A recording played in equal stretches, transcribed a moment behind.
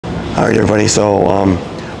All right, everybody. So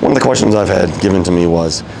one of the questions I've had given to me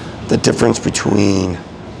was the difference between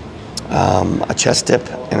a chest dip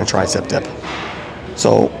and a tricep dip.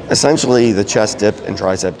 So essentially, the chest dip and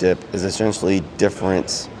tricep dip is essentially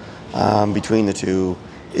difference between the two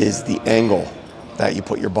is the angle that you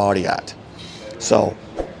put your body at. So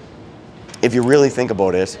if you really think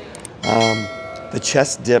about it, the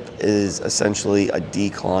chest dip is essentially a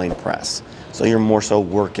decline press. So you're more so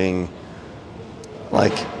working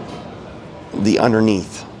like the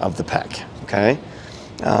underneath of the pec, okay?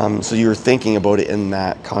 So you're thinking about it in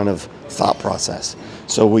that kind of thought process.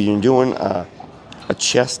 So when you're doing a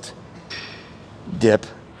chest dip,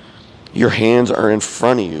 your hands are in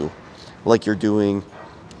front of you like you're doing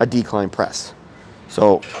a decline press.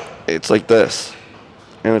 So it's like this,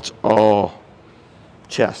 and it's all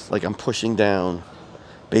chest, like I'm pushing down,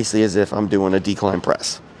 basically as if I'm doing a decline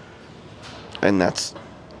press. And that's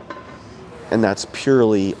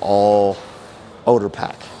purely all outer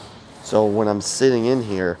pack. So when I'm sitting in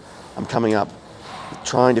here, I'm coming up,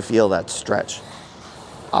 trying to feel that stretch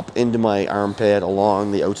up into my armpit,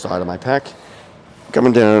 along the outside of my pec,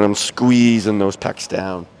 coming down, I'm squeezing those pecs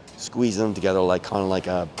down, squeezing them together like kind of like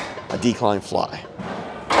a decline fly.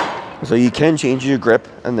 So you can change your grip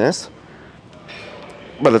in this,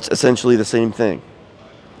 but it's essentially the same thing.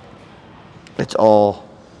 It's all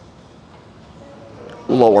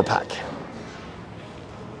lower pack.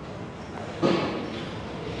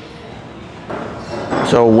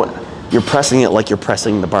 So you're pressing it like you're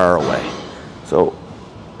pressing the bar away. So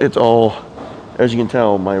it's all, as you can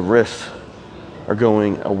tell, my wrists are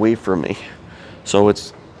going away from me. So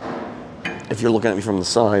it's, if you're looking at me from the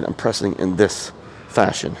side, I'm pressing in this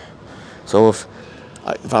fashion. So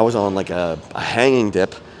if I was on like a hanging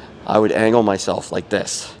dip, I would angle myself like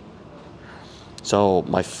this. So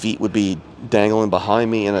my feet would be dangling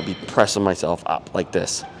behind me and I'd be pressing myself up like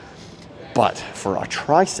this. But for a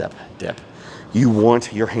tricep dip, you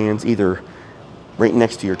want your hands either right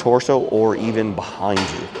next to your torso or even behind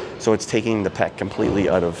you. So it's taking the pec completely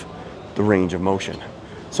out of the range of motion.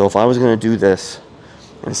 So if I was gonna do this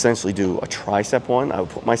and essentially do a tricep one, I would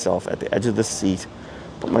put myself at the edge of the seat,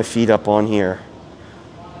 put my feet up on here,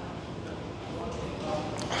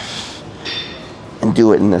 and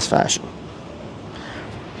do it in this fashion.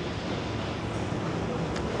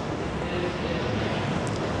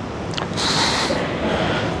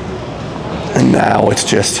 And now it's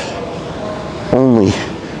just only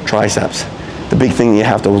triceps. The big thing you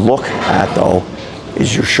have to look at though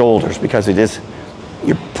is your shoulders, because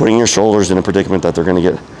you're putting your shoulders in a predicament that they're gonna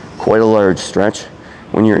get quite a large stretch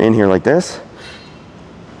when you're in here like this.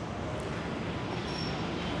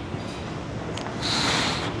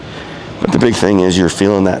 But the big thing is you're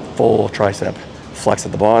feeling that full tricep flex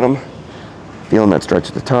at the bottom, feeling that stretch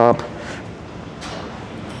at the top.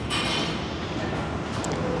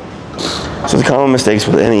 So the common mistakes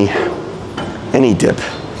with any dip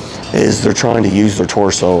is they're trying to use their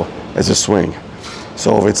torso as a swing.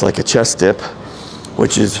 So if it's like a chest dip,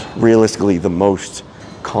 which is realistically the most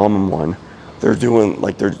common one, they're doing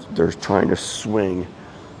like they're trying to swing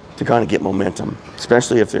to kind of get momentum,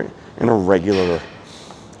 especially if they're in a regular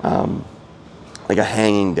like a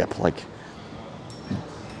hanging dip, like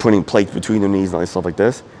putting plates between their knees and stuff like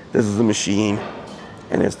this. This is the machine,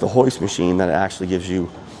 and it's the hoist machine that actually gives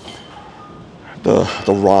you the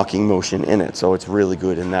rocking motion in it. So it's really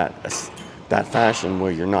good in that fashion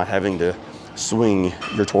where you're not having to swing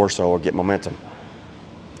your torso or get momentum.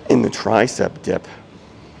 In the tricep dip,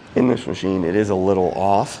 in this machine, it is a little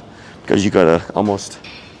off because you gotta almost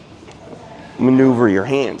maneuver your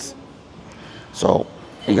hands. So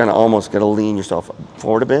you're gonna almost gotta lean yourself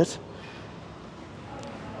forward a bit.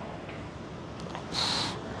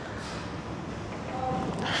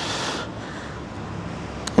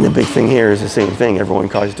 And the big thing here is the same thing. Everyone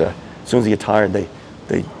causes to, as soon as they get tired,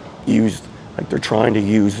 they use, like they're trying to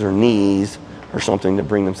use their knees or something to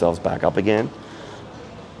bring themselves back up again.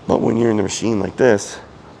 But when you're in the machine like this,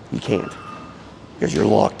 you can't, because you're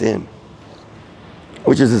locked in,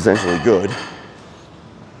 which is essentially good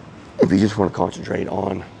if you just want to concentrate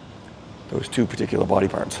on those two particular body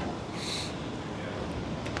parts.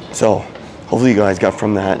 So hopefully you guys got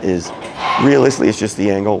from that is realistically it's just the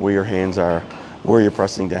angle where your hands are, where you're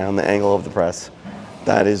pressing down, the angle of the press.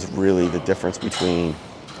 That is really the difference between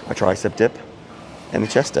a tricep dip and a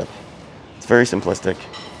chest dip. It's very simplistic,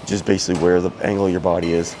 just basically where the angle of your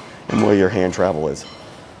body is and where your hand travel is.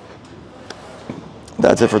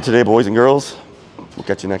 That's it for today, boys and girls. We'll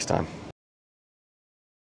catch you next time.